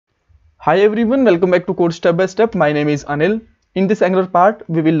Hi everyone, welcome back to Code Step by Step. My name is Anil. In this Angular part,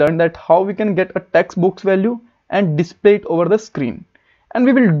 we will learn that how we can get a text box value and display it over the screen. And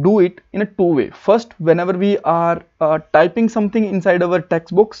we will do it in a two way. First, whenever we are typing something inside our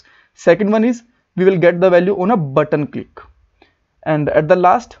text box. Second one is we will get the value on a button click. And at the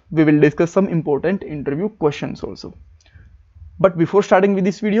last, we will discuss some important interview questions also. But before starting with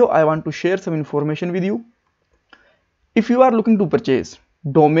this video, I want to share some information with you. If you are looking to purchase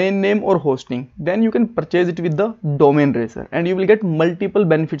domain name or hosting, then you can purchase it with the domain racer and you will get multiple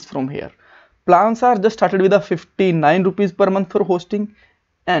benefits from here. Plans are just started with a 59 rupees per month for hosting,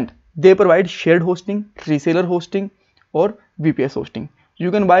 and they provide shared hosting, reseller hosting or VPS hosting.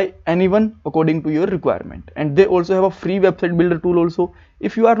 You can buy anyone according to your requirement, and they also have a free website builder tool also.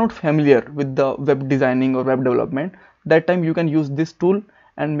 If you are not familiar with the web designing or web development, that time you can use this tool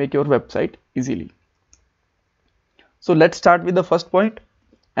and make your website easily. So let's start with the first point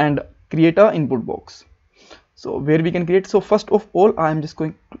and create a input box. So where we can create, so first of all I am just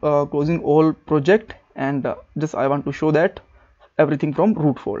going closing all project, and just I want to show that everything from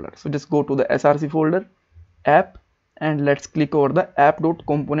root folder. So just go to the src folder, app, and let's click over the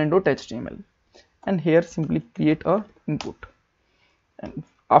app.component.html, and here simply create a input, and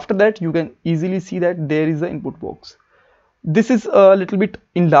after that you can easily see that there is the input box. This is a little bit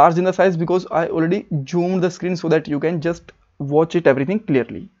enlarged in the size because I already zoomed the screen so that you can just watch it everything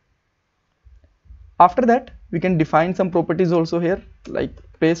clearly. After that we can define some properties also here, like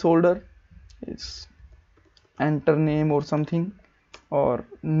placeholder is enter name or something, or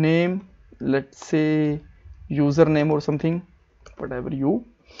name, let's say username or something, whatever you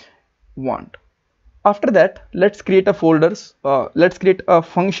want. After that let's create a folders, let's create a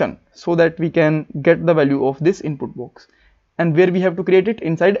function so that we can get the value of this input box, and where we have to create it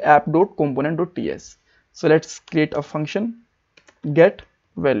inside app.component.ts. So let's create a function get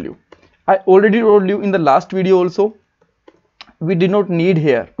value. I already told you in the last video also, we did not need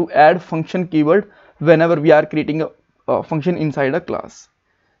here to add function keyword whenever we are creating a function inside a class.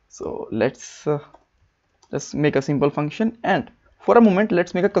 So let's just make a simple function, and for a moment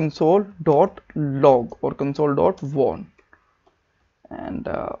let's make a console.log or console.warn, and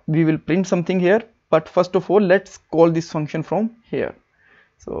we will print something here. But first of all let's call this function from here.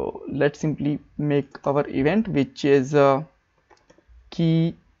 So let's simply make our event which is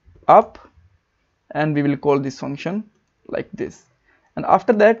keyup, and we will call this function like this, and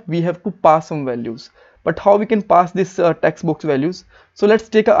after that we have to pass some values. But how we can pass this text box values? So let's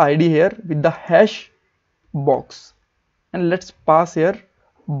take a id here with the hash box, and let's pass here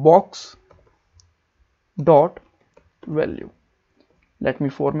box dot value. Let me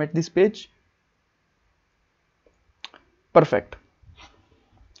format this page. Perfect.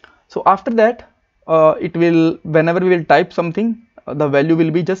 So after that it will, whenever we will type something, the value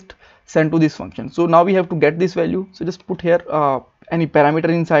will be just sent to this function. So now we have to get this value, so just put here any parameter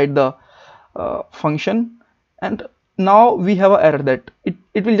inside the function, and now we have an error that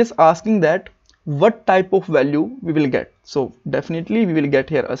it will just asking that what type of value we will get. So definitely we will get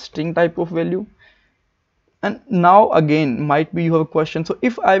here a string type of value. And now again might be you have a question, so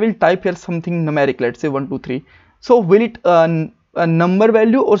if I will type here something numeric, let's say 1 2 3, so will it a number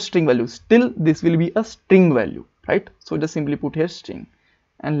value or string value? Still this will be a string value, right? So just simply put here string,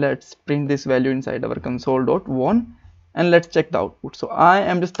 and let's print this value inside our console.warn, and let's check the output. So I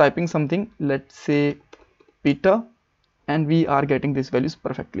am just typing something, let's say Peter, and we are getting these values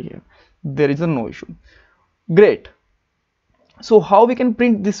perfectly here. There is no issue. Great. So how we can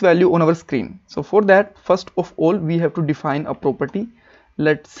print this value on our screen? So for that, first of all we have to define a property,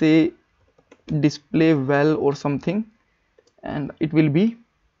 let's say display well or something, and it will be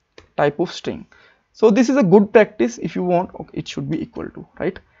type of string. So this is a good practice. If you want, okay, it should be equal to,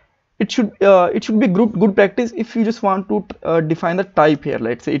 right? It should be good practice if you just want to define the type here.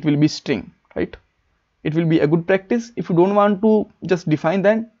 Let's say it will be string, right? It will be a good practice. If you don't want to just define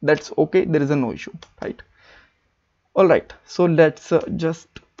that, that's okay, there is no issue, right? All right, so let's just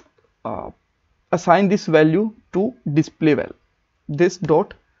assign this value to display well, this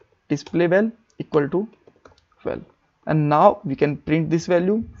dot display well equal to well, and now we can print this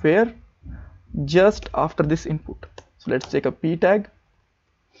value where just after this input. So let's take a p tag,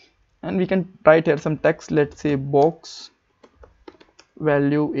 and we can write here some text, let's say box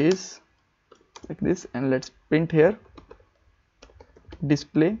value is like this, and let's print here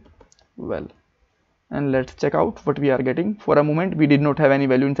display well, and let's check out what we are getting. For a moment we did not have any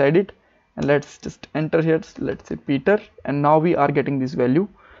value inside it, and let's just enter here, let's say Peter, and now we are getting this value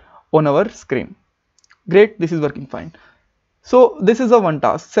on our screen. Great, this is working fine. So this is a one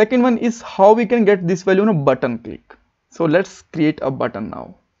task. Second one is how we can get this value on a button click. So let's create a button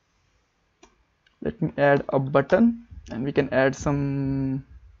now. let me add a button, and we can add some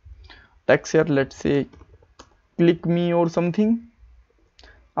text here, let's say click me or something.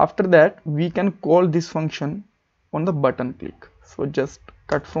 After that we can call this function on the button click. So just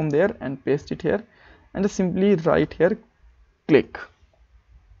cut from there and paste it here, and just simply write here click.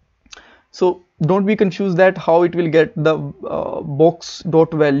 So don't be confused that how it will get the box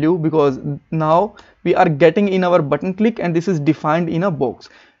dot value, because now we are getting in our button click and this is defined in a box.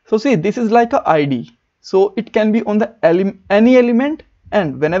 So see, this is like a ID, so it can be on the any element,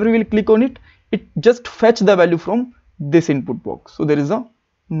 and whenever we will click on it, it just fetch the value from this input box. So there is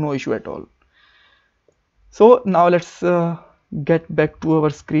no issue at all. So now let's get back to our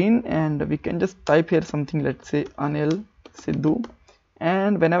screen, and we can just type here something, let's say anil Sidhu,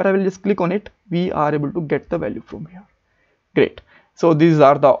 and whenever I will just click on it, we are able to get the value from here. Great. So these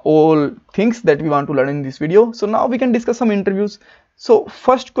are the all things that we want to learn in this video. So now we can discuss some interviews. So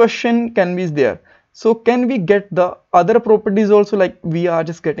first question can be there. So can we get the other properties also, like we are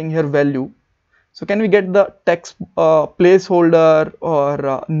just getting here value? So can we get the text placeholder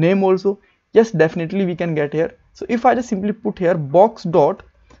or name also? Yes, definitely we can get here. So if I just simply put here box dot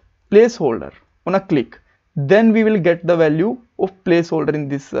placeholder on a click, then we will get the value of placeholder in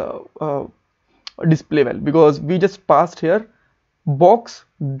this display value, because we just passed here box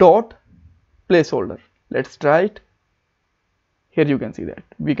dot placeholder. Let's try it. Here you can see that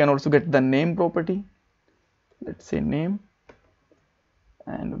we can also get the name property, let's say name,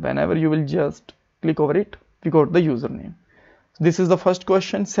 and whenever you will just click over it, we got the username. So this is the first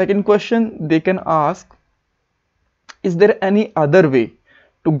question. Second question, they can ask, is there any other way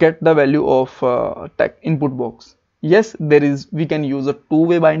to get the value of text input box? Yes, there is. We can use a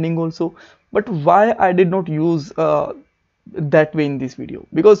two-way binding also, but why I did not use that way in this video?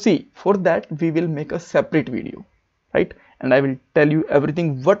 Because see, for that we will make a separate video, right? And I will tell you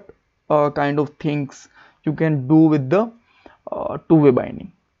everything what kind of things you can do with the two-way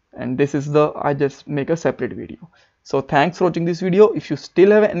binding, and this is the I just make a separate video. So thanks for watching this video. If you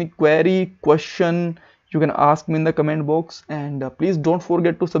still have any query, question, you can ask me in the comment box, and please don't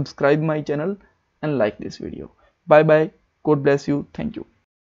forget to subscribe my channel and like this video. Bye bye. God bless you. Thank you.